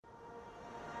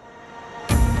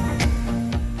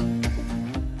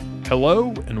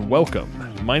Hello and welcome.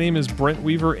 My name is Brent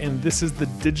Weaver, and this is the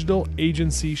Digital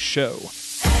Agency Show,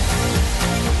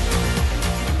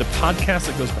 the podcast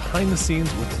that goes behind the scenes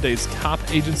with today's top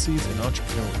agencies and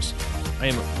entrepreneurs. I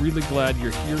am really glad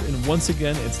you're here, and once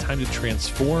again, it's time to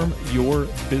transform your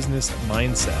business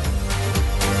mindset.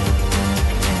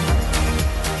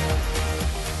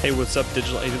 Hey, what's up,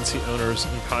 digital agency owners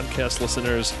and podcast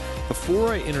listeners?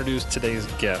 Before I introduce today's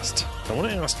guest, I want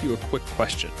to ask you a quick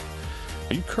question.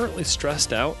 Are you currently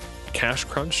stressed out, cash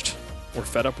crunched, or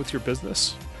fed up with your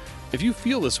business? If you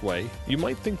feel this way, you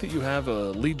might think that you have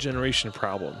a lead generation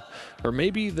problem, or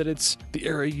maybe that it's the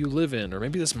area you live in, or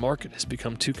maybe this market has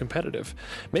become too competitive.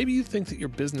 Maybe you think that your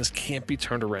business can't be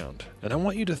turned around, and I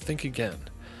want you to think again.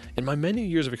 In my many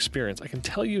years of experience, I can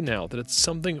tell you now that it's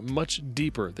something much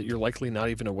deeper that you're likely not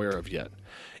even aware of yet.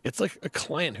 It's like a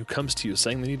client who comes to you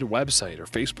saying they need a website or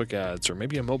Facebook ads or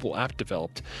maybe a mobile app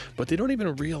developed, but they don't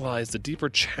even realize the deeper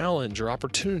challenge or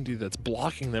opportunity that's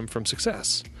blocking them from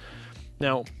success.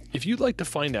 Now, if you'd like to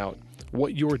find out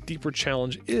what your deeper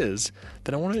challenge is,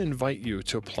 then I want to invite you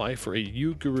to apply for a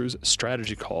UGurus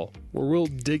strategy call where we'll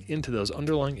dig into those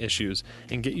underlying issues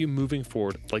and get you moving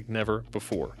forward like never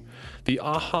before. The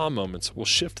aha moments will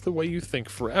shift the way you think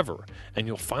forever, and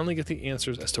you'll finally get the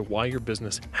answers as to why your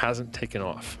business hasn't taken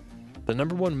off. The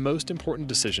number one most important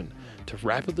decision to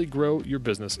rapidly grow your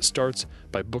business starts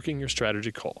by booking your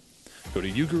strategy call. Go to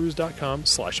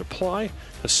ugurus.com/apply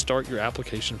to start your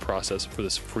application process for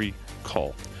this free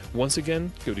call. Once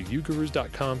again, go to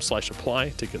ugurus.com/apply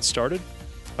to get started.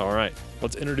 All right,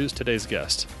 let's introduce today's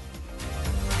guest.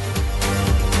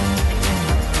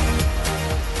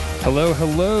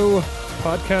 Hello,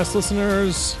 podcast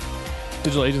listeners,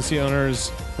 digital agency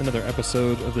owners, another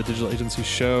episode of the Digital Agency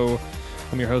Show.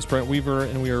 I'm your host, Brent Weaver,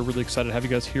 and we are really excited to have you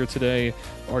guys here today.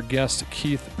 Our guest,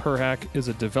 Keith Perhac, is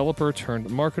a developer turned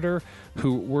marketer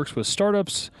who works with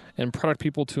startups and product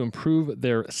people to improve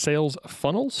their sales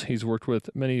funnels. He's worked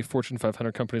with many Fortune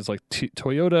 500 companies like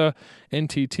Toyota,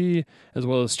 NTT, as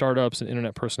well as startups and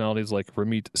internet personalities like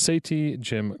Ramit Sethi,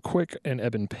 Jim Quick, and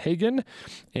Eben Pagan.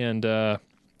 And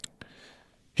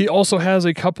he also has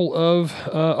a couple of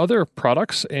other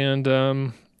products, and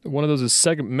one of those is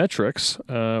Segmetrics,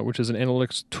 which is an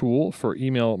analytics tool for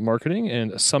email marketing,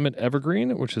 and Summit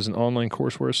Evergreen, which is an online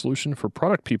courseware solution for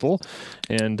product people,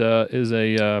 and is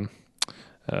an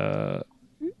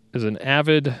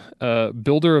avid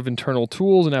builder of internal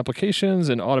tools and applications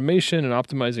and automation and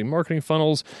optimizing marketing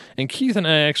funnels. And Keith and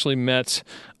I actually met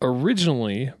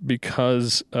originally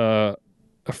because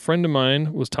a friend of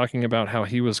mine was talking about how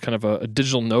he was kind of a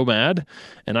digital nomad,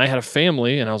 and I had a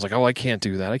family, and I was like, oh, I can't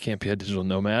do that. I can't be a digital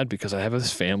nomad because I have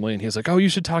this family. And he was like, oh, you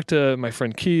should talk to my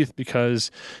friend Keith because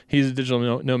he's a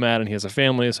digital nomad and he has a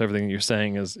family, so everything you're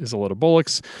saying is a load of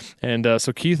bullocks. And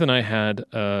so Keith and I had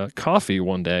coffee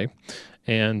one day,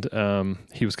 and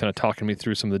he was kind of talking me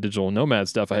through some of the digital nomad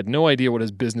stuff. I had no idea what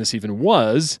his business even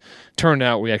was. Turned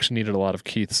out we actually needed a lot of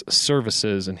Keith's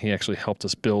services, and he actually helped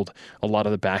us build a lot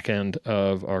of the back end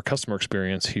of our customer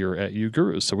experience here at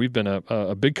UGurus. So we've been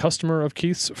a big customer of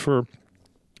Keith's for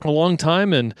a long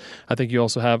time, and I think you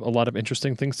also have a lot of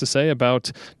interesting things to say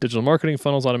about digital marketing,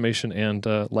 funnels, automation, and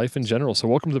life in general. So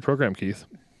welcome to the program, Keith.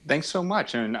 Thanks so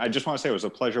much. And I just want to say it was a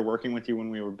pleasure working with you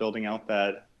when we were building out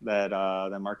that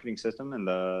marketing system and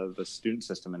the student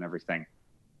system and everything.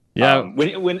 Yeah.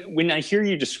 When I hear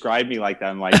you describe me like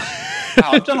that, I'm like, wow,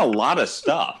 I've done a lot of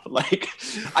stuff. Like,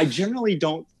 I generally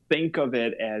don't think of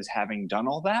it as having done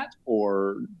all that,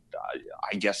 or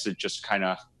I guess it just kind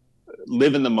of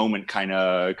live in the moment kind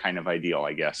of ideal,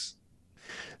 I guess.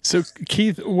 So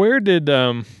Keith, where'd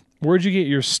you get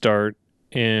your start?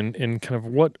 And kind of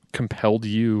what compelled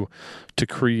you to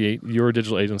create your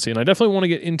digital agency? And I definitely want to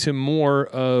get into more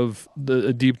of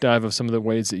a deep dive of some of the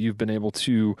ways that you've been able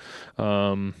to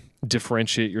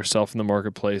differentiate yourself in the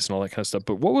marketplace and all that kind of stuff.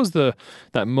 But what was that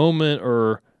moment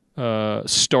or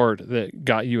start that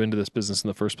got you into this business in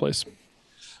the first place?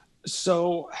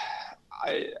 So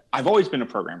I've always been a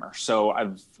programmer. So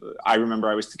I remember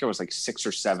I was like 6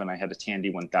 or 7. I had a Tandy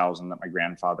 1000 that my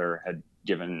grandfather had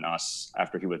given us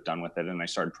after he was done with it. And I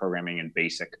started programming in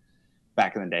BASIC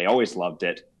back in the day. Always loved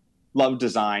it. Loved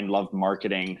design, loved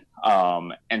marketing.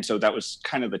 And so that was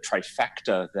kind of the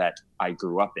trifecta that I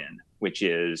grew up in, which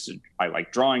is I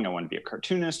like drawing. I want to be a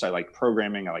cartoonist. I like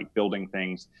programming. I like building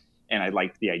things. And I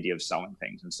liked the idea of selling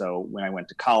things. And so when I went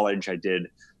to college, I did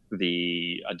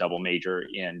a double major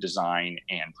in design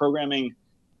and programming.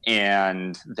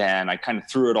 And then I kind of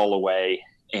threw it all away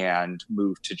and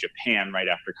moved to Japan right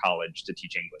after college to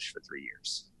teach English for 3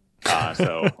 years.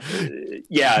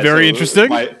 Yeah. Very interesting.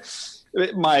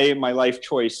 my life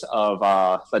choice of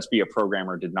let's be a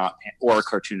programmer or a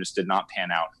cartoonist did not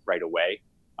pan out right away.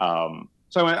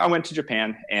 So I went to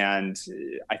Japan, and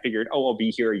I figured, I'll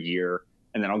be here a year,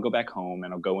 and then I'll go back home,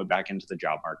 and I'll go back into the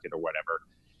job market or whatever.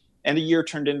 And a year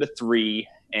turned into 3,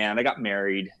 and I got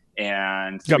married.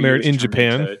 And got married in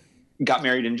Japan. Got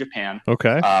married in Japan.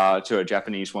 Okay. To a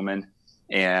Japanese woman,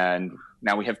 and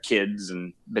now we have kids,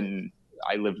 and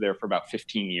I lived there for about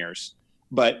 15 years.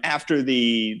 But after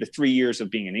the 3 years of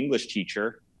being an English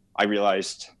teacher, I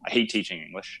realized I hate teaching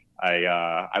English.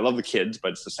 I love the kids,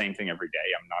 but it's the same thing every day.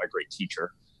 I'm not a great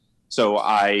teacher. So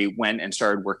I went and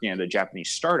started working at a Japanese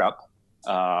startup.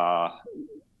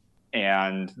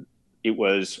 And it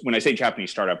was, when I say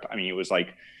Japanese startup, I mean, it was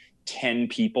like 10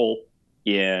 people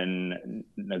in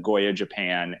Nagoya,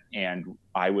 Japan. And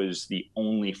I was the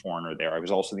only foreigner there. I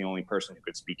was also the only person who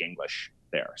could speak English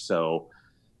there. So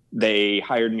they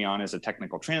hired me on as a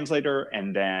technical translator.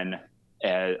 And then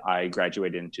I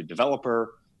graduated into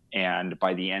developer. And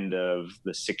by the end of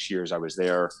the 6 years I was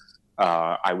there,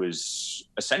 I was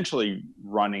essentially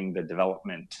running the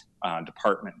development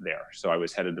department there. So I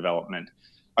was head of development.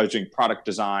 I was doing product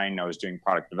design. I was doing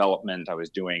product development. I was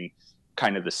doing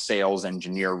kind of the sales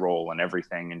engineer role and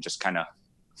everything, and just kind of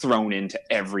thrown into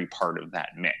every part of that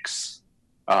mix.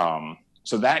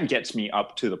 So that gets me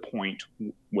up to the point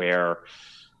where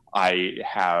I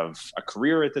have a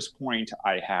career at this point.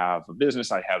 I have a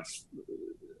business.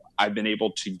 I've been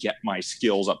able to get my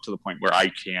skills up to the point where I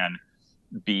can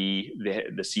be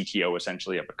the CTO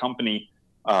essentially of a company,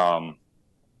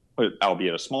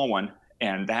 albeit a small one.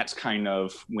 And that's kind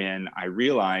of when I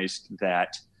realized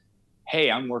that,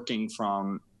 hey, I'm working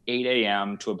from 8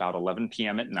 a.m. to about 11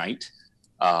 p.m. at night.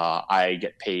 I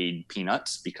get paid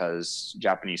peanuts because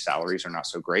Japanese salaries are not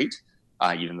so great,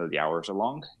 even though the hours are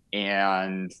long.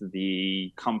 And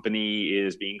the company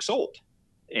is being sold.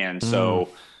 And so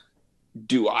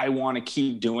do I want to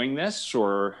keep doing this,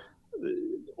 or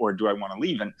do I want to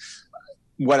leave? And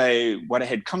what I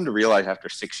had come to realize after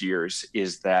 6 years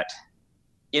is that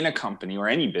in a company or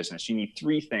any business, you need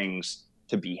 3 things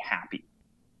to be happy.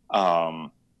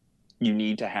 You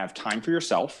need to have time for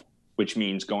yourself, which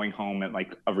means going home at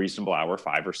like a reasonable hour,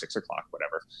 5 or 6 o'clock,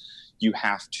 whatever. You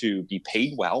have to be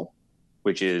paid well,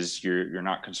 which is you're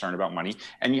not concerned about money,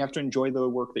 and you have to enjoy the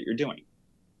work that you're doing,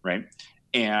 right?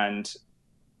 And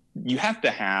you have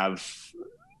to have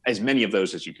as many of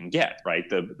those as you can get, right?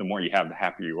 The more you have, the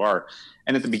happier you are.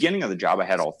 And at the beginning of the job, I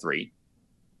had all 3.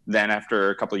 Then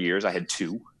after a couple of years, I had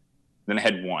 2. Then I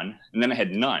had 1, and then I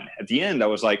had none. At the end, I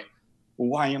was like, well,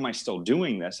 why am I still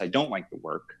doing this? I don't like the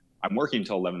work. I'm working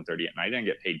until 11:30 at night. I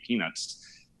get paid peanuts.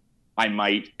 I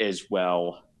might as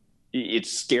well,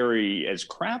 it's scary as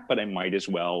crap, but I might as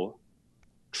well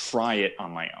try it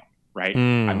on my own, right?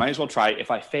 I might as well try it. If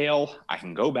I fail, I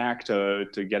can go back to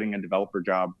getting a developer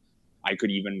job. I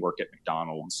could even work at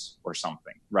McDonald's or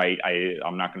something, right?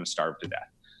 I'm not going to starve to death.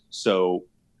 So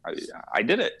I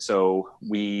did it. So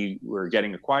we were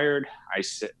getting acquired. I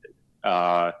said,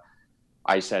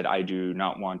 I do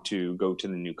not want to go to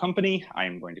the new company. I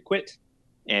am going to quit.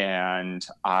 And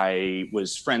I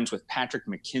was friends with Patrick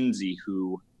McKinsey,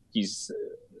 who he's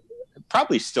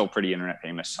probably still pretty internet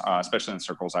famous, especially in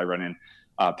circles I run in.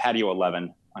 Patio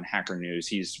 11 on Hacker News.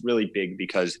 He's really big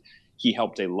because he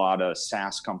helped a lot of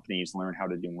SaaS companies learn how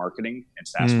to do marketing and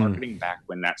SaaS marketing back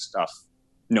when that stuff,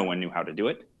 no one knew how to do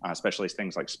it, especially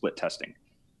things like split testing.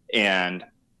 And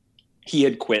he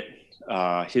had quit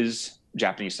his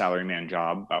Japanese salaryman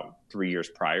job about 3 years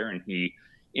prior. And he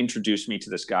introduced me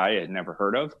to this guy I had never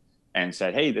heard of and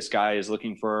said, hey, this guy is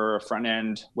looking for a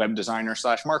front-end web designer /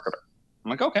 marketer.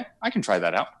 I'm like, okay, I can try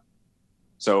that out.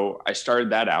 So I started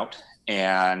that out,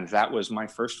 and that was my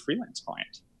first freelance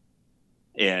client.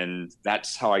 And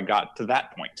that's how I got to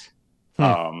that point.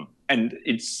 And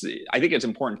I think it's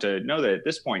important to know that at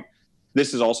this point,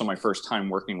 this is also my first time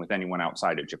working with anyone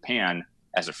outside of Japan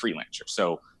as a freelancer.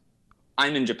 So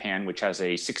I'm in Japan, which has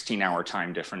a 16-hour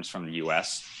time difference from the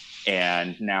US.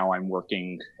 And now I'm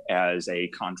working as a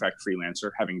contract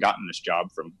freelancer, having gotten this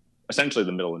job from essentially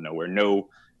the middle of nowhere. No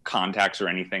contacts or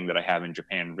anything that I have in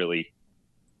Japan really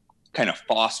kind of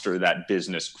foster that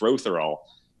business growth or all.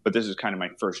 But this is kind of my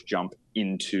first jump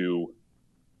into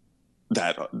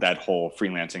that whole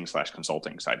freelancing /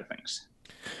 consulting side of things.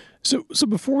 So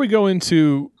before we go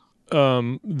into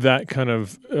that kind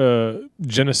of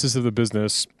genesis of the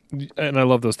business, and I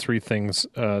love those 3 things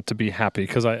to be happy,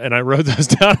 because I wrote those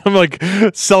down. I'm like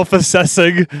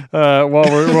self-assessing while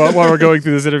we're going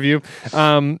through this interview.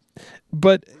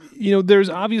 But there's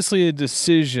obviously a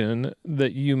decision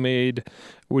that you made,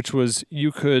 which was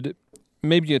you could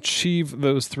maybe achieve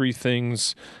those 3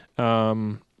 things,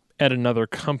 and at another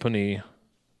company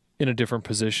in a different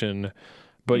position,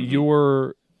 but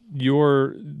Mm-hmm.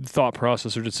 your thought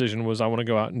process or decision was, I want to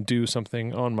go out and do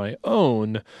something on my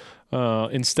own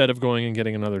instead of going and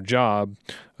getting another job.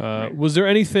 Right. Was there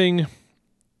anything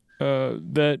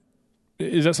that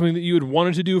is that something that you had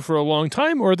wanted to do for a long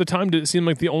time, or at the time did it seem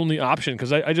like the only option?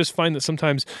 Because I just find that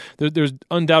sometimes there's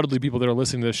undoubtedly people that are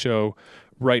listening to this show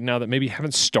right now that maybe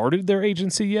haven't started their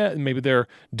agency yet, and maybe they're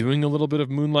doing a little bit of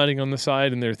moonlighting on the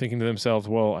side, and they're thinking to themselves,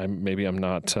 "Well, I'm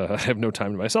not, I have no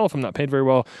time to myself. I'm not paid very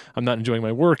well. I'm not enjoying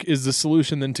my work." Is the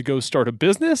solution then to go start a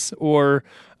business, or,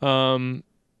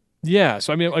 yeah?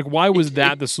 So I mean, like, why was It,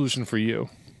 that it the solution for you?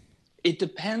 it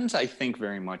depends, I think,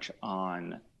 very much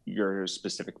on your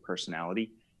specific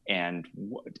personality and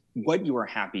what you are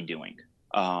happy doing.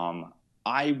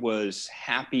 I was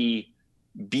happy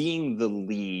being the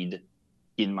lead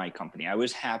in my company. I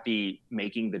was happy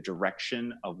making the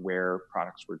direction of where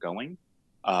products were going.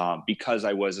 Because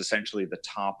I was essentially the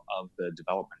top of the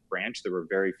development branch, there were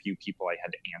very few people I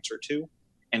had to answer to.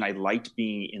 And I liked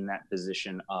being in that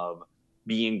position of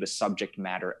being the subject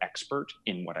matter expert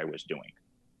in what I was doing.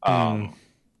 Mm, Um,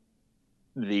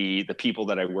 the people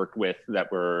that I worked with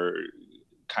that were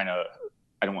kind of,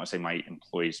 I don't want to say my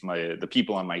employees, the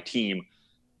people on my team,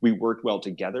 we worked well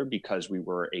together because we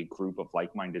were a group of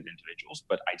like-minded individuals,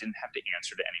 but I didn't have to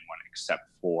answer to anyone except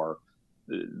for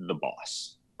the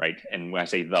boss, right? And when I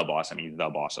say the boss, I mean the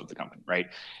boss of the company, right?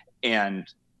 And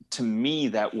to me,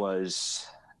 that was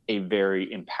a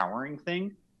very empowering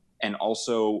thing. And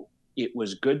also, it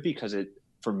was good because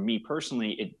for me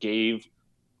personally, it gave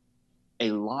a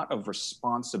lot of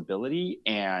responsibility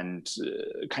and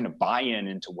kind of buy-in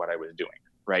into what I was doing,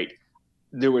 right?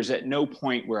 There was at no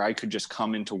point where I could just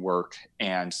come into work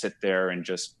and sit there and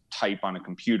just type on a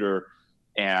computer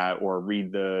or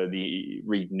read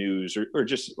read news or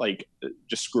just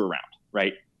just screw around,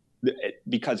 right?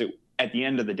 Because at the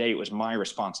end of the day, it was my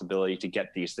responsibility to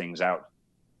get these things out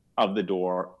of the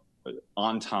door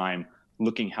on time,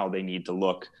 looking how they need to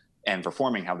look and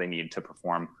performing how they need to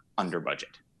perform under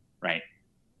budget, right?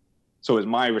 So it was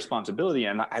my responsibility,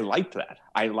 and I liked that.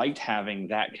 I liked having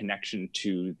that connection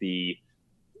to the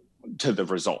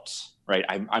results, right?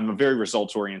 I'm a very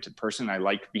results oriented person. I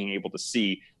like being able to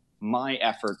see my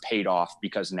effort paid off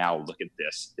because now look at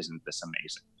this. Isn't this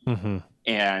amazing? hmm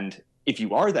And if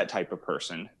you are that type of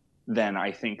person, then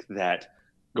I think that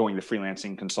going the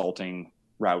freelancing consulting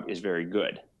route is very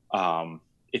good.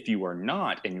 If you are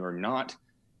not, and you're not,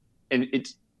 and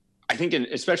it's, I think,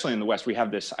 especially in the West, we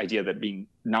have this idea that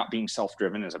not being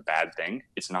self-driven is a bad thing.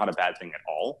 It's not a bad thing at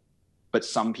all. But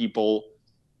some people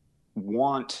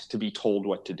want to be told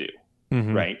what to do,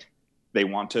 hmm right? They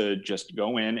want to just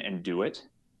go in and do it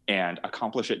and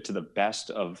accomplish it to the best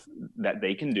of that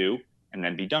they can do and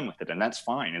then be done with it. And that's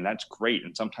fine. And that's great.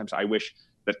 And sometimes I wish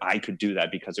that I could do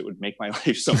that because it would make my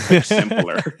life so much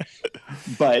simpler.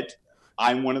 But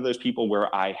I'm one of those people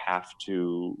where I have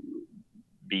to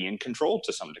be in control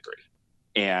to some degree.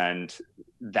 And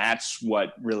that's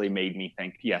what really made me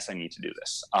think, yes, I need to do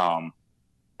this. And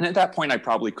at that point, I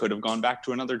probably could have gone back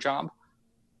to another job.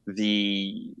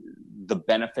 The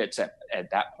benefits at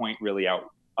that point really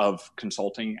of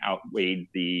consulting outweighed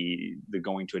the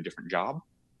going to a different job.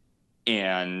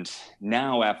 And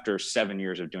now, after 7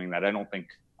 years of doing that, I don't think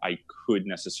I could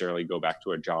necessarily go back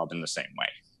to a job in the same way,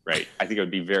 right? I think it would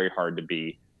be very hard to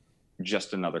be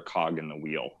just another cog in the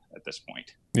wheel at this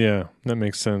point. Yeah, that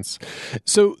makes sense.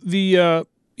 So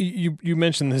you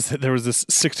mentioned this, that there was this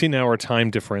 16-hour time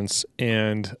difference,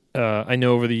 and I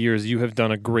know over the years you have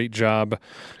done a great job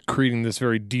creating this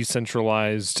very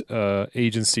decentralized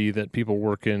agency that people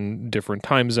work in different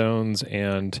time zones,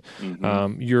 and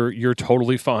Mm-hmm. you're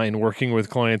totally fine working with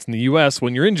clients in the U.S.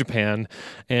 when you're in Japan,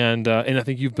 and I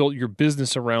think you've built your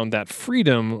business around that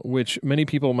freedom, which many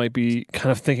people might be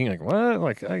kind of thinking like, what,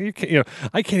 like I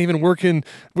can't even work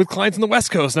with clients on the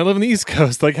West Coast and I live on the East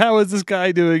Coast. Like, how is this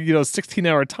guy doing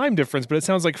 16-hour time difference? But it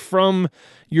sounds like from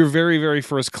your very, very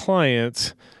first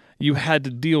client, you had to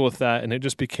deal with that, and it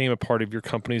just became a part of your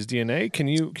company's DNA. Can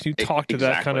you talk to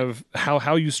that kind Exactly. of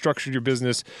how you structured your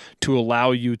business to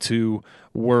allow you to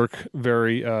work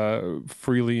very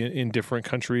freely in different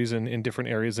countries and in different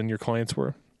areas than your clients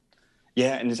were?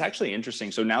 Yeah, and it's actually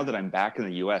interesting. So now that I'm back in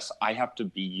the US, I have to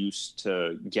be used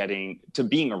to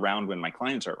being around when my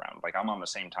clients are around. Like, I'm on the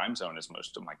same time zone as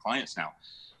most of my clients now.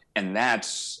 And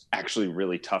that's actually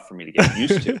really tough for me to get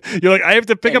used to. You're like, I have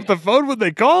to pick up And the phone when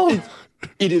they call.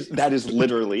 that is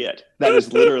literally it. That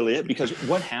is literally it. Because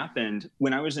what happened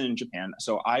when I was in Japan,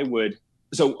 so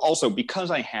also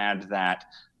because I had that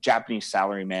Japanese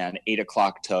salaryman 8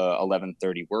 o'clock to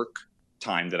 11:30 work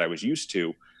time that I was used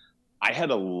to, I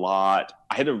had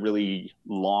a really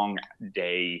long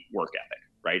day work ethic,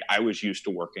 right? I was used to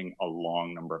working a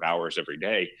long number of hours every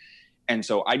day. And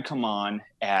so I'd come on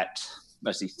at,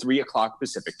 3:00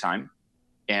 Pacific time,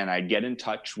 and I'd get in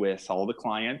touch with all the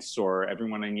clients or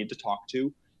everyone I need to talk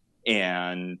to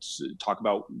and talk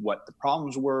about what the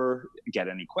problems were, get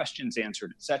any questions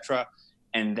answered, etc.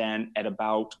 And then at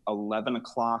about 11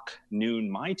 o'clock noon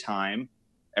my time,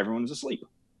 everyone's asleep.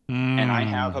 And I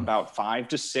have about 5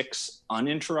 to 6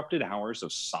 uninterrupted hours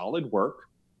of solid work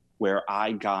where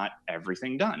I got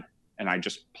everything done. And I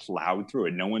just plowed through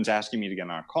it. No one's asking me to get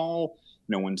on a call.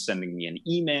 No one's sending me an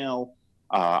email.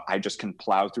 I just can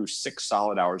plow through 6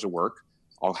 solid hours of work.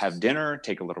 I'll have dinner,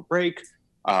 take a little break.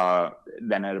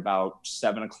 Then at about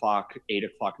 7 o'clock, 8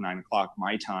 o'clock, 9 o'clock,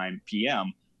 my time,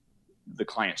 PM, the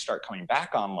clients start coming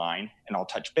back online, and I'll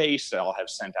touch base. I'll have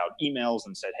sent out emails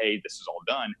and said, hey, this is all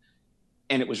done.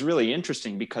 And it was really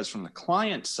interesting because from the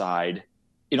client side,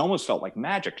 it almost felt like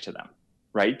magic to them,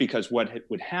 right? Because what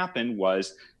would happen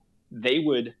was they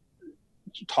would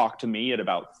talk to me at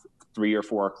about 3 or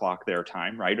 4 o'clock their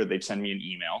time, right? Or they'd send me an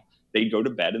email. They'd go to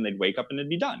bed and they'd wake up and it'd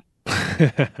be done.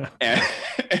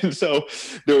 and so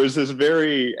there was this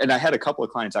and I had a couple of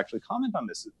clients actually comment on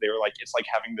this. They were like, it's like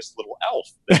having this little elf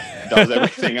that does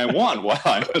everything I want while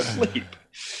I'm asleep.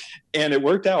 And it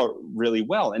worked out really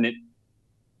well. And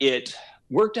it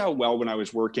worked out well when I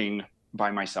was working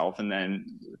by myself, and then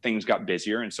things got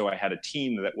busier. And so I had a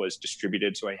team that was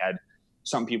distributed. So I had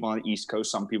some people on the East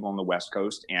Coast, some people on the West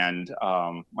Coast, and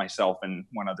myself and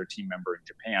one other team member in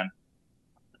Japan.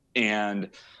 And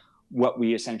what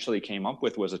we essentially came up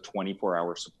with was a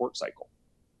 24-hour support cycle.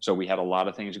 So we had a lot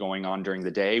of things going on during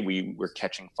the day. We were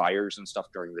catching fires and stuff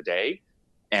during the day.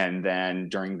 And then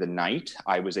during the night,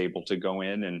 I was able to go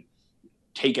in and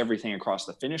take everything across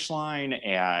the finish line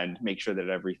and make sure that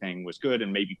everything was good,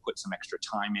 and maybe put some extra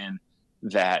time in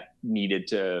that needed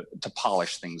to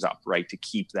polish things up, right? To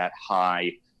keep that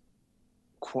high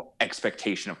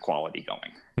expectation of quality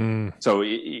going. So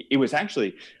it was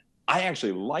I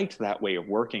actually liked that way of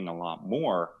working a lot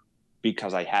more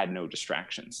because I had no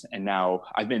distractions. And now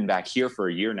I've been back here for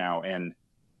a year now, and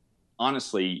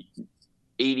honestly,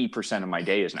 80% of my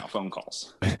day is now phone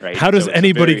calls, right? How does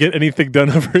anybody get anything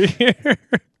done over here?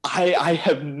 I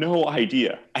have no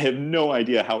idea. I have no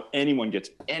idea how anyone gets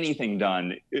anything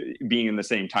done being in the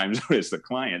same time zone as the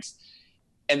clients.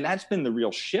 And that's been the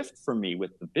real shift for me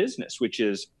with the business, which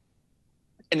is,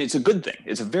 and it's a good thing.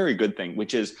 It's a very good thing,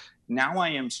 which is now I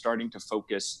am starting to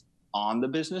focus on the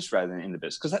business rather than in the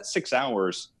business. Because that 6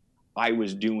 hours I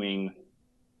was doing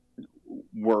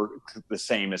work the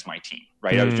same as my team,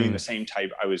 right? I was doing the same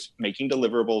type. I was making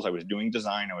deliverables. I was doing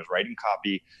design. I was writing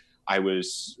copy. I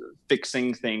was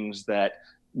fixing things that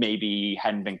maybe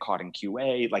hadn't been caught in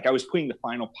QA. Like I was putting the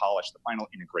final polish, the final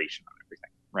integration on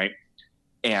everything, right?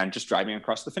 And just driving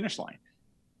across the finish line.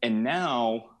 And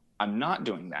now I'm not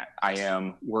doing that. I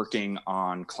am working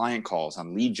on client calls,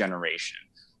 on lead generation,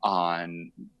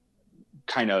 on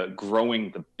kind of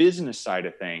growing the business side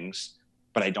of things,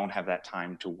 but I don't have that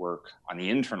time to work on the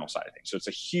internal side of things. So it's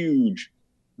a huge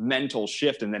mental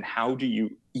shift. And then how do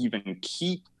you even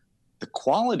keep the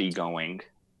quality going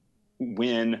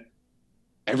when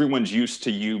everyone's used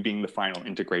to you being the final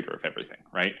integrator of everything,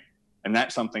 right? And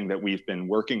that's something that we've been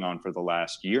working on for the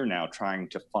last year now, trying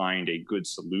to find a good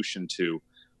solution to,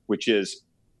 which is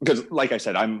because, like I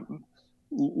said, I'm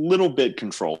a little bit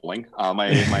controlling. My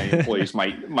employees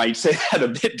might say that a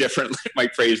bit differently,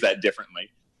 might phrase that differently.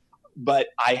 But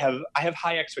I have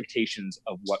high expectations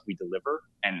of what we deliver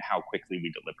and how quickly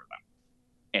we deliver them.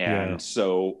 And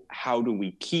so how do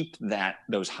we keep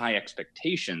those high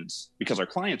expectations, because our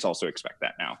clients also expect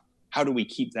that now? How do we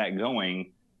keep that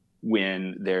going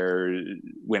when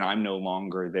I'm no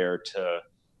longer there to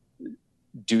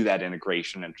do that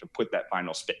integration and to put that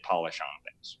final spit polish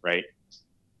on things, right?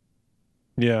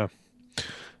 Yeah.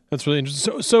 That's really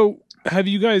interesting. So have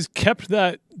you guys kept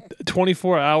that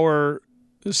 24-hour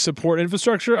support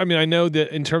infrastructure? I mean, I know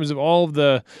that in terms of all of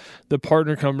the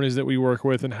partner companies that we work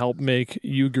with and help make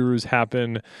uGurus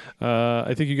happen,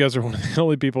 I think you guys are one of the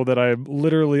only people that I've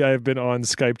been on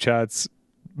Skype chats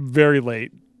very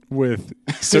late with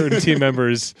certain team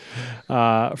members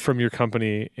from your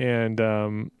company. And,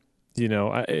 and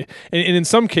in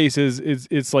some cases,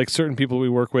 it's like certain people we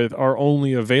work with are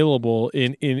only available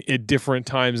in at different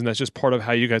times, and that's just part of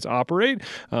how you guys operate.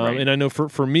 Right. And I know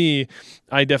for me,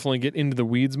 I definitely get into the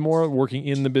weeds more, working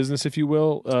in the business, if you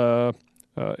will,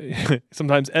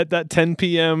 sometimes at that 10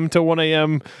 p.m. to 1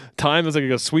 a.m. time is like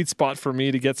a sweet spot for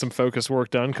me to get some focus work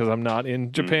done because I'm not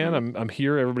in Japan. I'm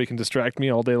here. Everybody can distract me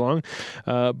all day long.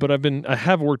 But I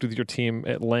have worked with your team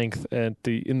at length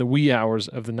in the wee hours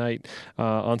of the night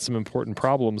on some important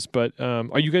problems. But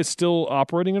are you guys still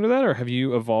operating under that, or have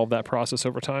you evolved that process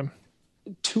over time?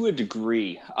 To a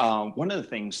degree. One of the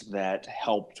things that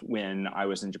helped when I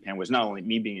was in Japan was not only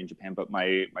me being in Japan, but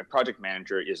my project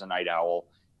manager is a night owl,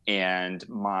 and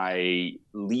my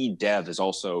lead dev is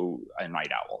also a night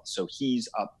owl. So he's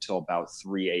up till about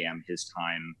 3 a.m. his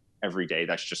time every day.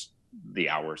 That's just the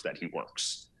hours that he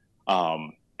works.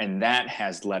 And that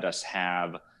has let us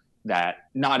have that,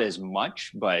 not as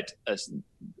much, but a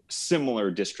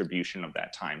similar distribution of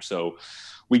that time. So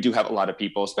we do have a lot of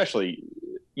people, especially,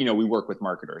 we work with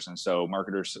marketers. And so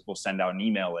marketers will send out an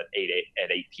email at 8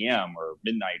 p.m. or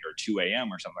midnight or 2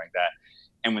 a.m. or something like that.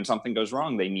 And when something goes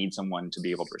wrong, they need someone to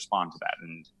be able to respond to that.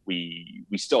 And we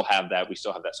still have that. We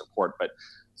still have that support, but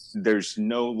there's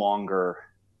no longer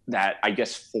that, I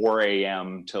guess, 4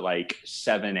 a.m. to like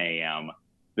 7 a.m.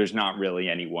 There's not really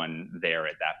anyone there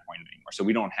at that point anymore. So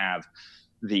we don't have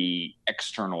the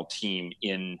external team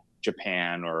in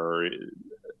Japan or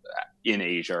in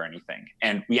Asia or anything.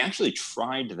 And we actually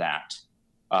tried that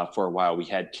for a while. We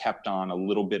had kept on a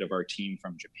little bit of our team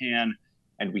from Japan,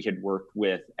 and we had worked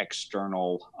with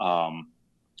external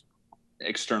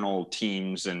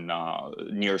teams and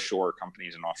nearshore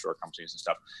companies and offshore companies and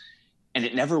stuff. And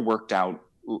it never worked out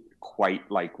quite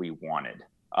like we wanted.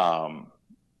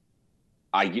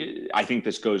 I think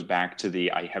this goes back to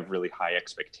I have really high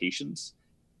expectations.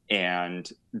 And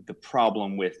the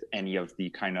problem with any of the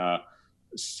kind of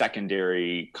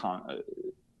secondary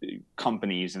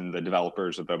companies and the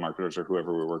developers or the marketers or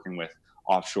whoever we're working with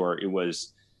offshore, it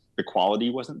was the quality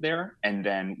wasn't there. And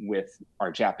then with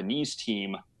our Japanese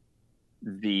team,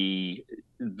 the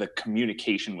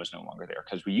communication was no longer there,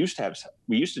 because we used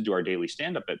to do our daily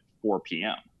stand-up at 4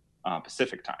 p.m.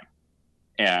 Pacific time.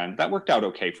 And that worked out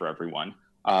okay for everyone.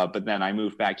 But then I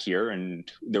moved back here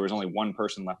and there was only one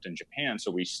person left in Japan.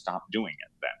 So we stopped doing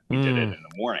it then. We did it in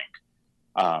the morning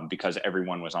because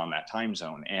everyone was on that time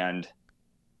zone. And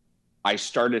I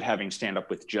started having stand up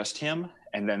with just him.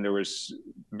 And then there was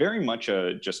very much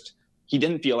he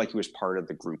didn't feel like he was part of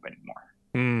the group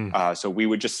anymore. So we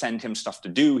would just send him stuff to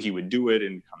do. He would do it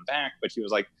and come back. But he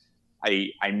was like,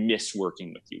 I miss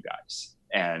working with you guys.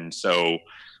 And so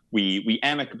we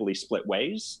amicably split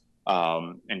ways.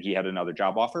 And he had another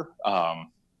job offer.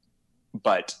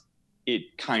 But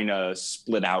it kind of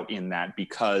split out in that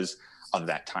because of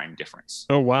that time difference.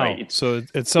 Oh, wow. Right? So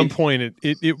at some point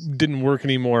it didn't work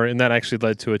anymore, and that actually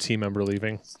led to a team member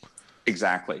leaving.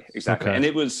 Exactly. Okay. And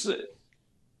it was,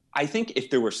 I think if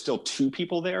there were still two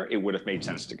people there, it would have made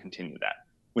sense to continue that.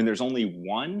 When there's only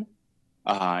one,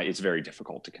 it's very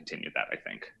difficult to continue that, I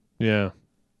think. Yeah.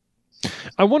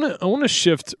 I want to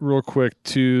shift real quick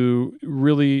to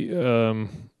really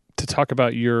to talk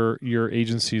about your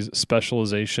agency's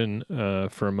specialization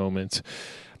for a moment.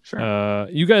 Sure.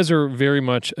 You guys are very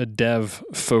much a dev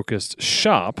focused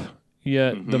shop,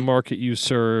 yet the market you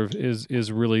serve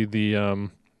is really the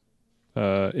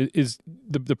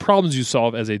problems you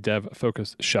solve as a dev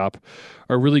focused shop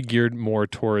are really geared more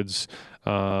towards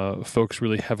folks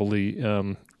really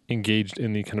heavily engaged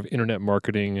in the kind of internet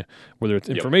marketing, whether it's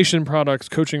information products,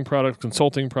 coaching products,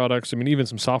 consulting products. I mean, even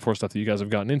some software stuff that you guys have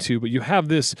gotten into. But you have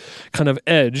this kind of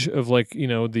edge of we're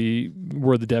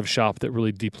the dev shop that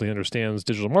really deeply understands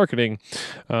digital marketing,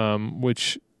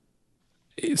 which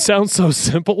it sounds so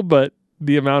simple, but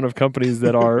the amount of companies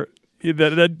that are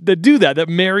that do that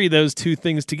marry those two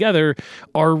things together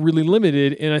are really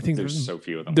limited. And I think there's so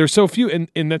few of them. There's so few,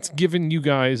 and that's given you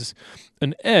guys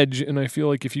an edge. And I feel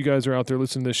like if you guys are out there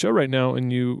listening to this show right now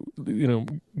and you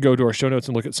go to our show notes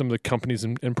and look at some of the companies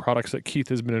and products that Keith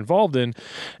has been involved in,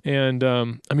 and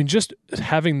I mean, just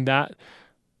having that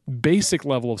basic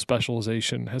level of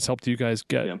specialization has helped you guys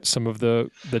get some of the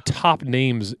top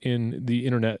names in the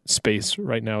internet space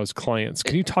right now as clients.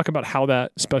 Can you talk about how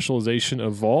that specialization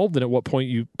evolved and at what point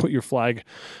you put your flag,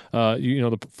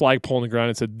 the flagpole on the ground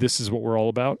and said, this is what we're all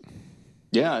about?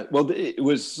 Yeah, well, it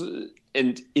was,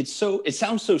 and it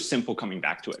sounds so simple coming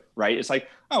back to it, right? It's like,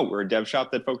 oh, we're a dev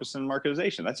shop that focuses on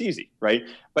marketization. That's easy, right?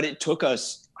 But it took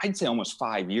us, I'd say, almost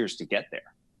 5 years to get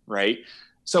there, right?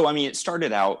 So, I mean, it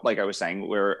started out, like I was saying,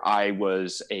 where I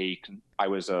was a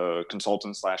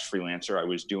consultant / freelancer. I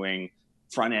was doing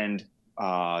front end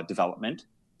development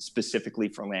specifically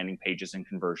for landing pages and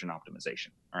conversion optimization.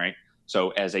 All right. So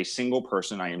as a single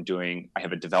person, I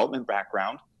have a development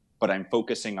background, but I'm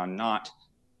focusing on not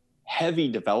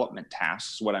heavy development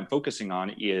tasks. What I'm focusing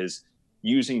on is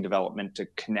using development to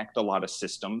connect a lot of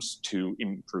systems to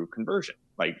improve conversion.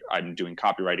 Like I'm doing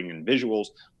copywriting and visuals,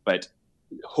 but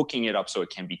hooking it up so it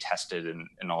can be tested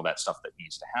and all that stuff that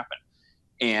needs to happen.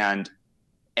 And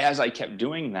as I kept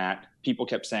doing that, people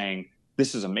kept saying,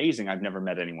 "This is amazing. I've never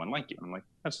met anyone like you." And I'm like,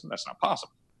 that's not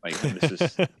possible. Like this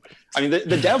is, I mean,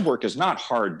 the dev work is not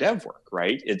hard dev work,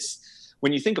 right? It's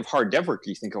when you think of hard dev work,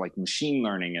 you think of like machine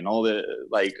learning and all the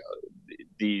like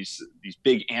these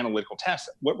big analytical tests.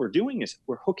 What we're doing is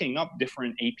we're hooking up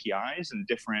different APIs and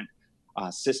different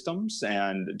systems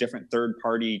and different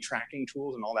third-party tracking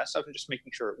tools and all that stuff, and just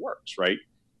making sure it works, right?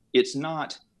 It's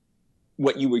not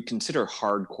what you would consider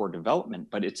hardcore development,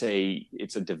 but it's a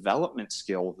development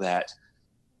skill that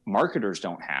marketers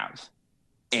don't have,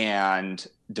 and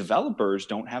developers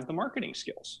don't have the marketing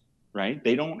skills, right?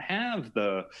 They don't have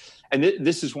and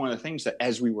this is one of the things that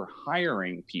as we were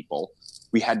hiring people,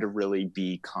 we had to really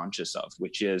be conscious of,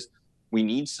 which is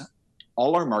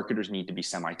all our marketers need to be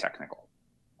semi-technical.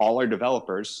 All our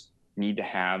developers need to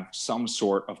have some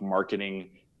sort of marketing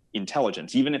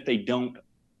intelligence. Even if they don't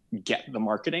get the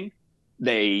marketing,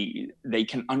 they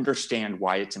can understand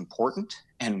why it's important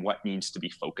and what needs to be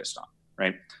focused on,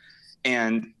 right?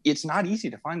 And it's not easy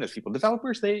to find those people.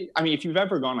 Developers, if you've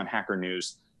ever gone on Hacker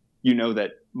News, you know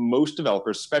that most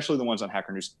developers, especially the ones on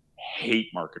Hacker News, hate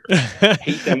marketers,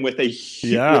 hate them with with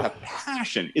a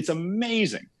passion. It's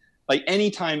amazing. Like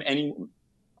anytime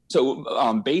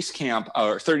Basecamp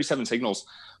or 37 Signals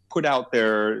put out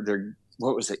their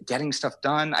what was it, Getting Stuff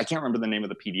Done? I can't remember the name of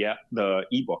the PDF, the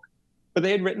ebook, but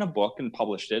they had written a book and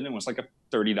published it, and it was like a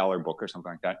 $30 book or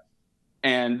something like that.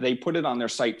 And they put it on their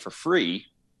site for free,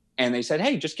 and they said,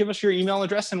 "Hey, just give us your email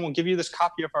address, and we'll give you this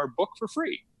copy of our book for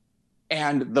free."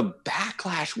 And the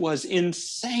backlash was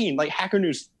insane. Like Hacker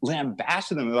News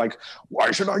lambasted them. They're like,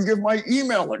 "Why should I give my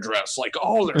email address? Like,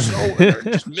 oh, they're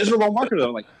just miserable marketers."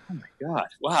 I'm like, oh my God,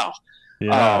 wow.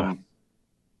 Yeah.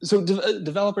 So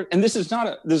developer, and this is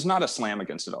not a slam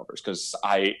against developers, because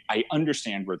I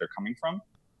understand where they're coming from.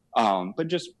 But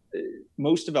just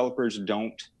most developers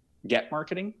don't get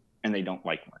marketing and they don't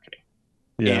like marketing.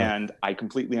 Yeah. And I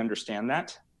completely understand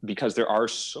that, because there are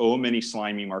so many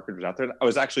slimy marketers out there. I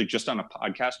was actually just on a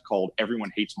podcast called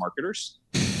Everyone Hates Marketers.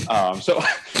 So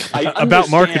I about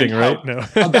marketing, right? No.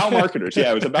 About marketers.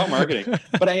 Yeah, it was about marketing.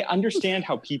 But I understand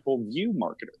how people view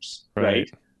marketers, right?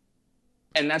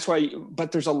 And that's why,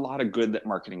 but there's a lot of good that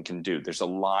marketing can do. There's a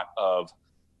lot of,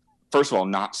 first of all,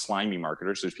 not slimy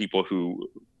marketers. There's people who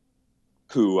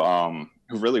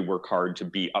really work hard to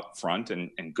be upfront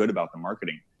and good about the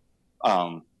marketing.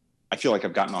 I feel like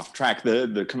I've gotten off track.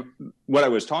 What I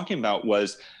was talking about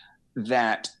was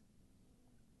that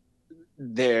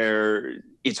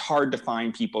it's hard to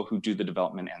find people who do the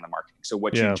development and the marketing. So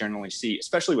what you generally see,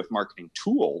 especially with marketing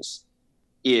tools,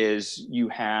 is you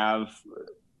have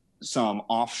some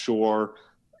offshore,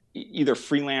 either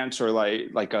freelance or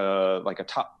like a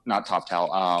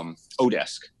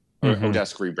Odesk. Or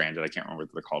Odesk rebranded. I can't remember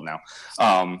what they're called now.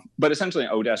 But essentially an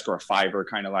Odesk or a Fiverr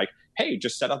kind of like, hey,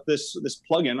 just set up this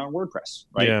plugin on WordPress,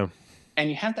 right? Yeah.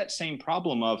 And you have that same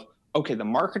problem of, okay, the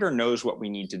marketer knows what we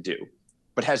need to do,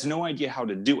 but has no idea how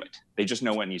to do it. They just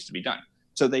know what needs to be done.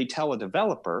 So they tell a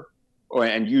developer,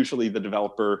 and usually the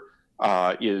developer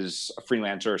is a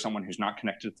freelancer or someone who's not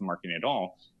connected to the marketing at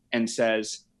all, and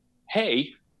says, hey,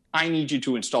 I need you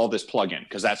to install this plugin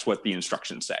because that's what the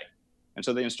instructions say. And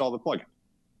so they install the plugin.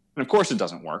 And of course it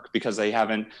doesn't work because they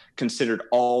haven't considered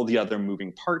all the other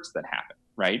moving parts that happen,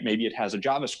 right? Maybe it has a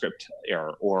JavaScript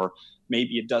error, or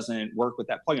maybe it doesn't work with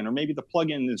that plugin, or maybe the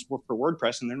plugin is for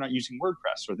WordPress and they're not using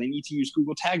WordPress, or they need to use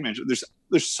Google Tag Manager.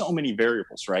 There's so many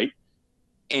variables, right?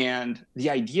 And the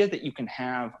idea that you can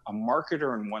have a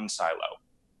marketer in one silo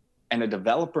and a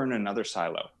developer in another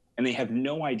silo, and they have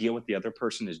no idea what the other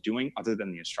person is doing other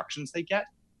than the instructions they get,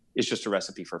 is just a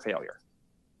recipe for failure.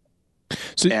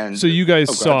 So you guys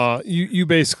you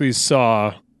basically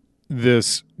saw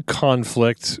this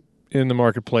conflict in the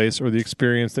marketplace, or the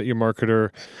experience that your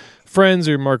marketer friends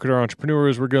or your marketer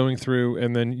entrepreneurs were going through,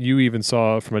 and then you even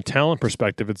saw from a talent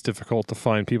perspective it's difficult to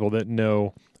find people that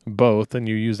know both, and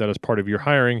you use that as part of your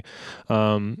hiring.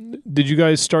 Did you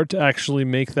guys start to actually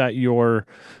make that your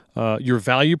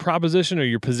value proposition or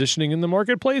your positioning in the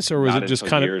marketplace, or was it just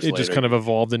kind of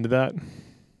evolved into that?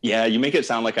 Yeah, you make it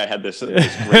sound like I had this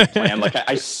great plan. Like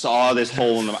I saw this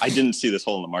hole I didn't see this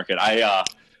hole in the market.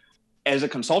 As a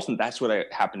consultant, that's what I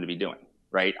happened to be doing,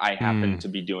 right? I happened to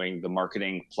be doing the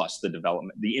marketing plus the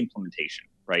development, the implementation,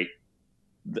 right,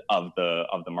 of the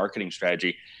marketing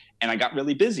strategy. And I got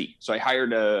really busy. So I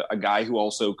hired a guy who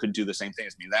also could do the same thing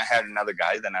as me. Then I had another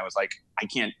guy. Then I was like, I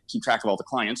can't keep track of all the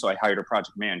clients. So I hired a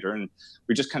project manager, and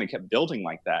we just kind of kept building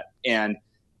like that. And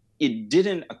it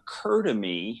didn't occur to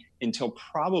me until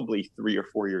probably 3 or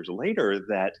 4 years later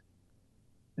that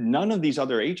none of these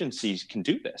other agencies can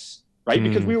do this, right?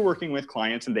 Because we were working with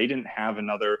clients and they didn't have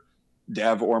another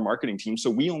dev or marketing team.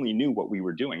 So we only knew what we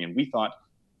were doing. And we thought,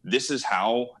 this is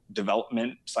how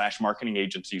development/marketing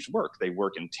agencies work. They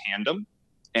work in tandem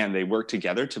and they work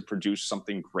together to produce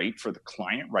something great for the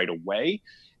client right away.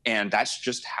 And that's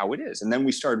just how it is. And then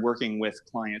we started working with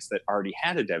clients that already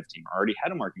had a dev team, already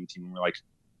had a marketing team. And we're like,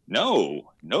 no,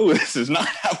 this is not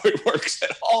how it works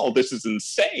at all. This is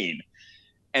insane.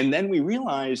 And then we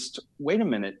realized, wait a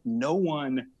minute, no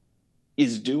one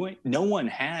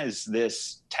has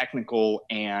this technical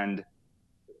and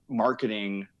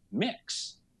marketing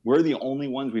mix. We're the only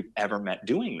ones we've ever met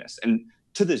doing this. And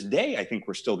to this day, I think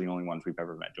we're still the only ones we've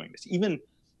ever met doing this. Even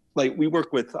like we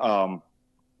work with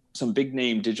some big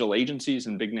name digital agencies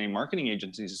and big name marketing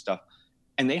agencies and stuff,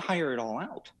 and they hire it all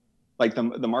out. Like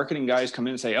the marketing guys come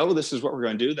in and say, oh, this is what we're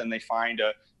going to do. Then they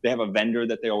have a vendor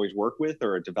that they always work with,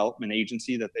 or a development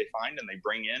agency that they find, and they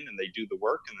bring in and they do the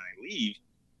work and then they leave.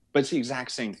 But it's the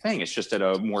exact same thing. It's just at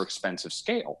a more expensive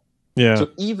scale. Yeah. So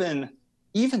even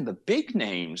the big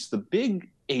names, the big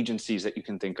agencies that you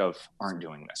can think of aren't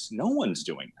doing this. No one's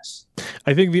doing this.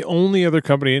 I think the only other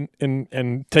company,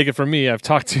 and take it from me, I've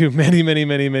talked to many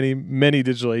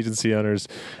digital agency owners.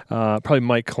 Probably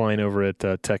Mike Klein over at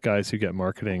Tech Guys Who Get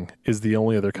Marketing is the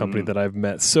only other company that I've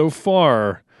met so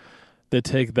far that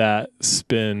take that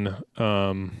spin.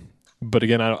 But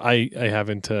again, I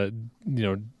haven't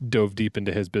dove deep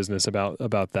into his business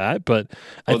about that. But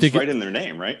I think it's right in their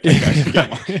name, right?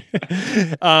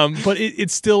 But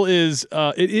it still is.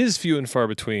 It is few and far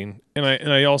between, and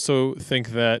I also think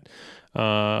that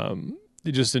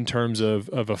just in terms of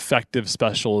effective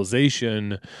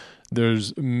specialization,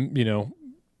 there's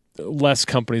less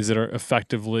companies that are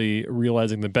effectively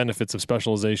realizing the benefits of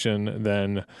specialization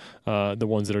than the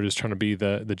ones that are just trying to be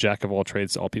the jack of all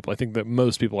trades to all people. I think that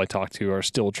most people I talk to are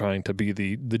still trying to be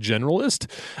the generalist,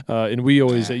 and we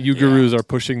always at UGurus are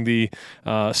pushing the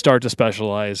start to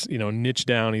specialize. Niche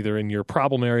down either in your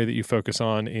problem area that you focus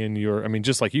on,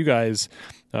 just like you guys.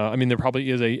 There probably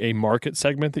is a market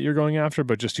segment that you're going after,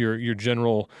 but just your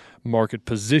general market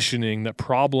positioning, that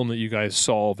problem that you guys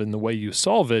solve and the way you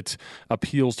solve it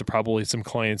appeals to probably some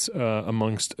clients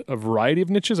amongst a variety of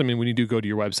niches. When you do go to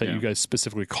your website, you guys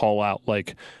specifically call out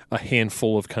like a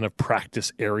handful of kind of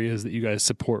practice areas that you guys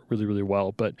support really, really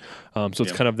well. But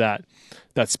it's kind of that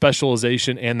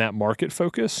specialization and that market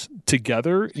focus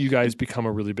together, you guys become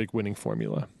a really big winning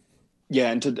formula.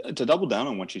 Yeah, and to double down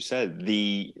on what you said,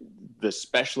 the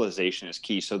specialization is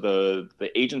key. So the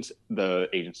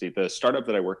startup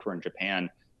that I worked for in Japan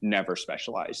never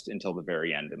specialized until the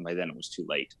very end, and by then it was too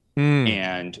late.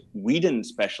 And we didn't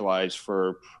specialize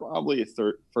for probably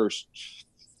the first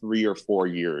 3 or 4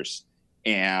 years,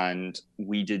 and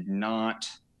we did not.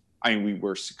 We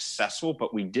were successful,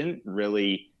 but we didn't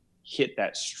really hit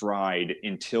that stride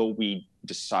until we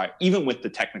decide, even with the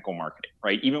technical marketing,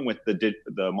 right? Even with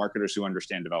the marketers who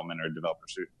understand development or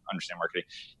developers who understand marketing,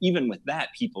 even with that,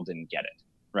 people didn't get it,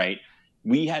 right?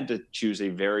 We had to choose a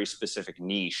very specific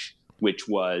niche, which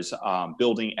was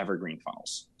building evergreen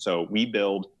funnels. So we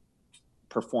build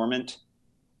performant,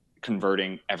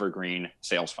 converting evergreen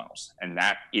sales funnels. And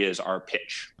that is our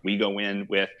pitch. We go in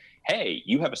with, hey,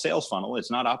 you have a sales funnel.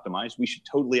 It's not optimized. We should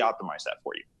totally optimize that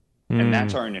for you. And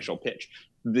that's our initial pitch.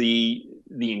 The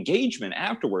engagement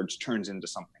afterwards turns into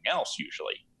something else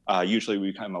usually. Usually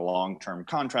we become a long-term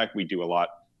contract. We do a lot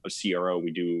of CRO.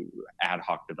 We do ad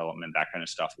hoc development, that kind of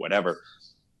stuff, whatever.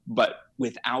 But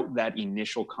without that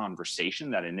initial conversation,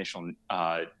 that initial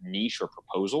niche or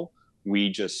proposal,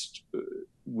 we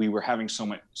were having so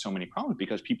many problems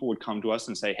because people would come to us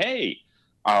and say, hey,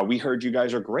 we heard you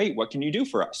guys are great. What can you do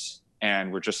for us?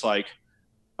 And we're just like,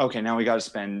 okay, now we got to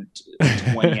spend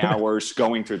 20 hours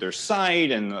going through their site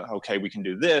and okay, we can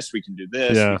do this, we can do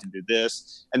this, we can do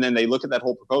this. And then they look at that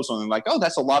whole proposal and they're like, oh,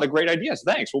 that's a lot of great ideas.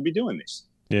 Thanks. We'll be doing these.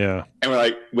 Yeah. And we're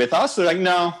like, with us? They're like,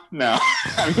 no.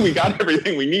 We got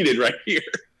everything we needed right here.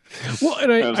 Well,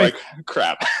 and I was like,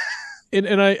 crap.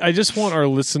 And I just want our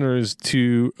listeners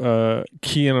to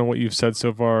key in on what you've said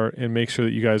so far and make sure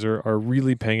that you guys are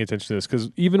really paying attention to this, because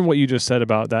even what you just said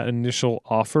about that initial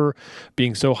offer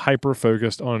being so hyper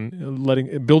focused on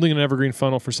building an evergreen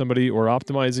funnel for somebody or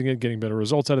optimizing it, getting better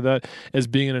results out of that as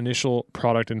being an initial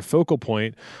product and focal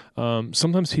point.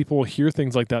 Sometimes people hear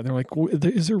things like that and they're like, well,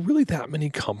 is there really that many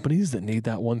companies that need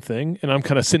that one thing? And I'm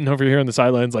kind of sitting over here on the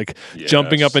sidelines, like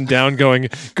jumping up and down going,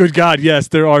 good God, yes,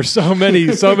 there are so many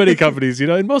companies.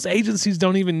 And most agencies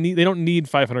don't need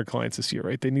 500 clients this year,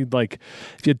 right? They need, like,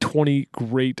 if you had 20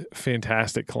 great,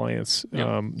 fantastic clients,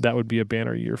 that would be a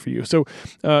banner year for you. So,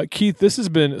 Keith, this has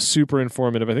been super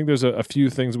informative. I think there's a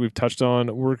few things we've touched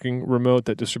on: working remote,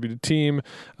 that distributed team,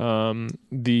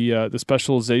 the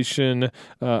specialization.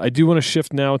 I do want to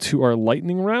shift now to our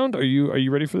lightning round. Are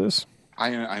you ready for this?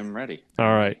 I'm ready.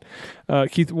 All right,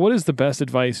 Keith, what is the best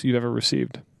advice you've ever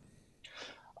received?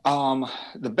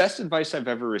 The best advice I've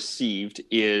ever received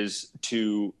is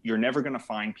you're never going to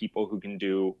find people who can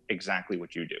do exactly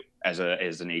what you do as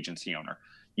an agency owner.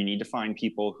 You need to find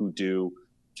people who do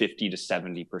 50 to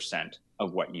 70%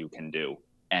 of what you can do.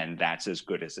 And that's as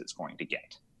good as it's going to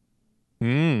get.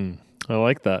 I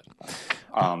like that.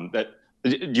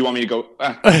 Do you want me to go?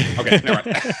 Okay, never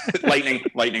mind.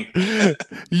 Lightning.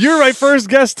 You're my first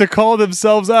guest to call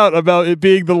themselves out about it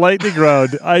being the lightning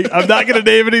round. I'm not going to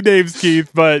name any names, Keith,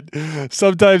 but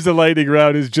sometimes the lightning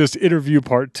round is just interview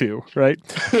part 2, right?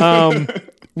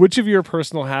 Which of your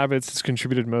personal habits has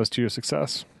contributed most to your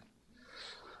success?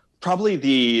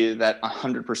 Probably that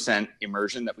 100%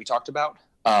 immersion that we talked about,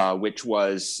 which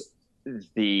was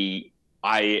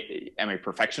I am a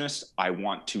perfectionist. I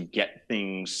want to get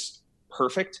things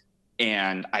perfect,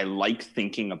 and I like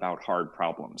thinking about hard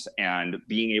problems, and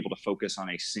being able to focus on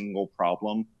a single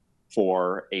problem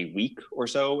for a week or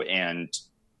so and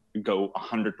go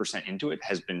 100% into it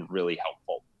has been really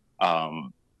helpful.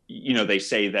 They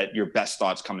say that your best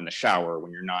thoughts come in the shower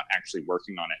when you're not actually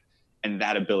working on it, and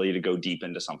that ability to go deep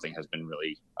into something has been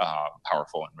really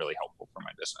powerful and really helpful for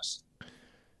my business.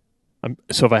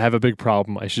 So if I have a big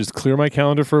problem, I should just clear my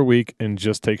calendar for a week and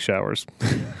just take showers.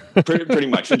 pretty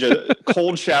much. Just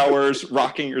cold showers,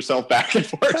 rocking yourself back and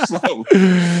forth slow.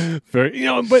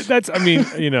 But that's,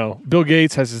 Bill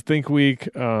Gates has his Think Week.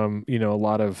 A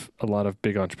lot of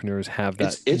big entrepreneurs have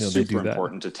that. It's super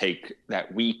important to take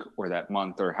that week or that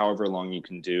month or however long you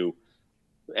can do,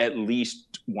 at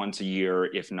least once a year,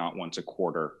 if not once a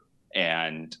quarter,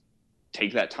 and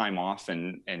take that time off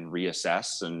and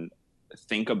reassess and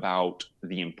think about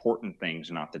the important things,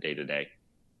 not the day-to-day.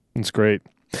 That's great.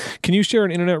 Can you share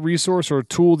an internet resource or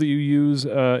tool that you use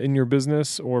in your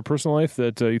business or personal life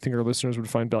that you think our listeners would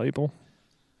find valuable?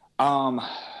 I'm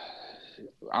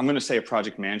going to say a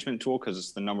project management tool because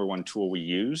it's the number one tool we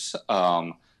use.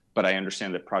 But I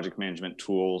understand that project management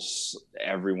tools,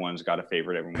 everyone's got a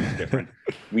favorite. Everyone's different.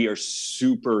 We are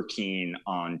super keen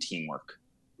on teamwork.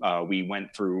 We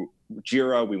went through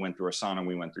Jira, we went through Asana,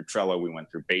 we went through Trello, we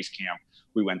went through Basecamp,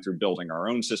 we went through building our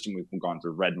own system, we've gone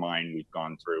through Redmine, we've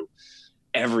gone through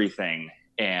everything.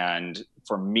 And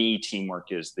for me,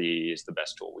 teamwork is the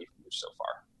best tool we've used so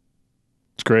far.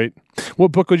 It's great.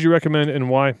 What book would you recommend and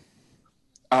why?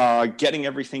 Getting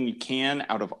Everything You Can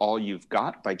Out of All You've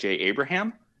Got by Jay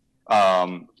Abraham.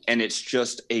 And it's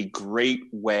just a great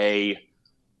way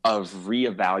of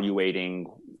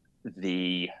reevaluating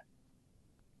the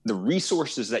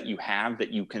resources that you have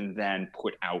that you can then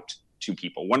put out to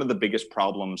people. One of the biggest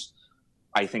problems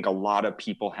I think a lot of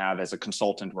people have as a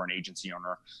consultant or an agency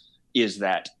owner is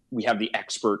that we have the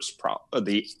experts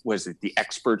the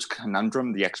experts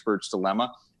conundrum, the experts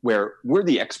dilemma, where we're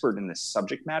the expert in this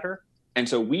subject matter. And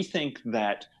so we think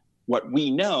that what we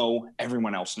know,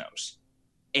 everyone else knows.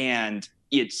 And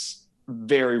it's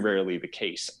very rarely the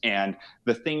case. And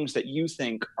the things that you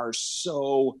think are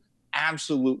so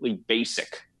absolutely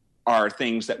basic are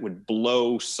things that would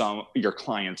blow your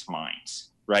clients' minds,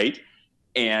 right?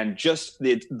 And just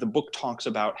the book talks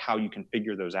about how you can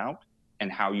figure those out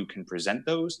and how you can present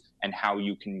those and how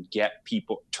you can get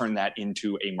people, turn that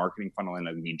into a marketing funnel and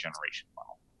a lead generation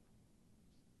funnel.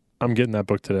 I'm getting that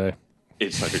book today.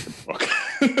 It's such a good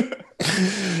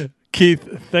book.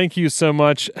 Keith, thank you so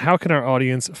much. How can our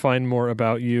audience find more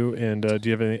about you? And do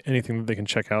you have anything that they can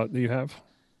check out that you have?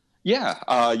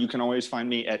 Yeah, you can always find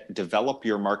me at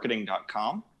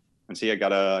developyourmarketing.com. And see, I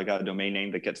got a domain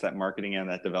name that gets that marketing and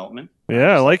that development.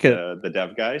 Yeah, I like it. The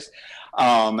dev guys.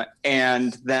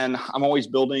 And then I'm always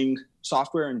building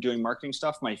software and doing marketing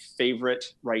stuff. My favorite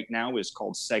right now is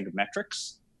called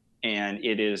Segmetrics. And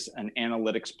it is an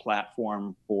analytics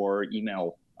platform for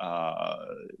email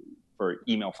for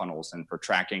email funnels and for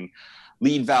tracking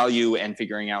lead value and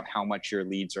figuring out how much your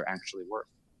leads are actually worth.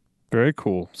 Very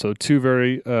cool. So 2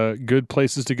 very good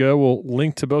places to go. We'll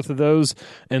link to both of those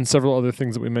and several other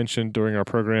things that we mentioned during our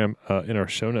program in our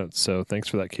show notes. So thanks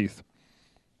for that, Keith.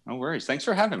 No worries. Thanks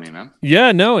for having me, man.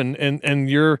 Yeah, no, and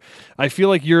I feel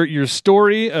like your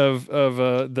story of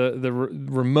the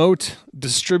remote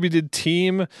distributed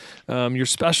team, your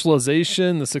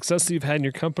specialization, the success that you've had in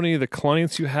your company, the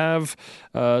clients you have,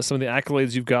 some of the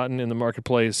accolades you've gotten in the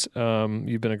marketplace.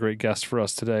 You've been a great guest for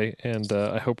us today, and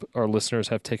I hope our listeners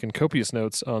have taken copious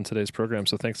notes on today's program.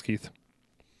 So thanks, Keith.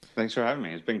 Thanks for having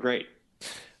me. It's been great.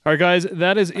 All right, guys,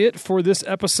 that is it for this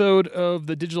episode of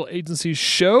the Digital Agency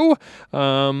Show.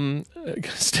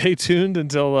 Stay tuned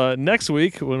until next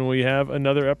week when we have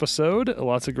another episode.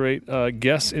 Lots of great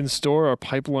guests in store. Our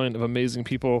pipeline of amazing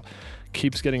people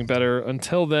keeps getting better.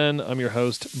 Until then, I'm your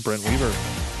host, Brent Weaver.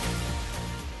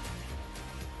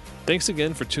 Thanks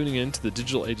again for tuning in to the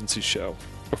Digital Agency Show.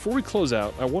 Before we close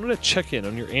out, I wanted to check in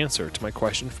on your answer to my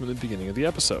question from the beginning of the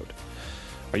episode.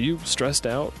 Are you stressed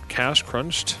out, cash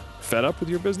crunched, fed up with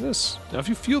your business? Now, if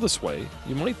you feel this way,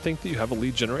 you might think that you have a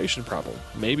lead generation problem.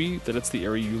 Maybe that it's the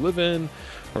area you live in,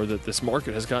 or that this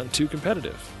market has gotten too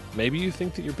competitive. Maybe you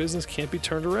think that your business can't be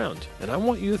turned around. And I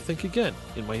want you to think again.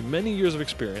 In my many years of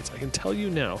experience, I can tell you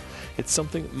now, it's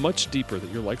something much deeper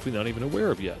that you're likely not even aware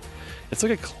of yet. It's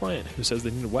like a client who says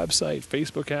they need a website,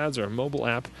 Facebook ads, or a mobile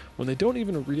app when they don't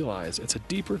even realize it's a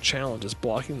deeper challenge is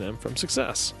blocking them from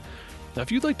success. Now, if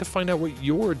you'd like to find out what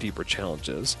your deeper challenge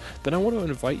is, then I want to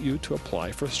invite you to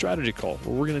apply for a strategy call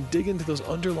where we're going to dig into those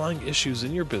underlying issues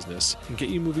in your business and get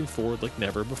you moving forward like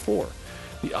never before.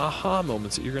 The aha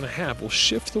moments that you're going to have will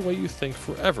shift the way you think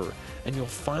forever, and you'll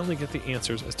finally get the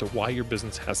answers as to why your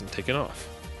business hasn't taken off.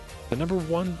 The number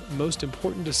one most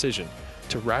important decision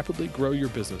to rapidly grow your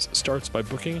business starts by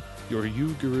booking your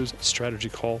UGurus strategy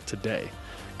call today.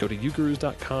 Go to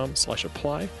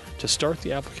ugurus.com/apply to start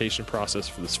the application process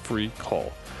for this free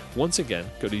call. Once again,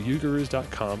 go to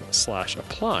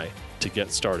ugurus.com/apply to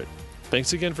get started.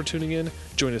 Thanks again for tuning in.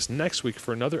 Join us next week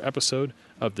for another episode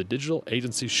of the Digital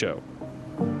Agency Show.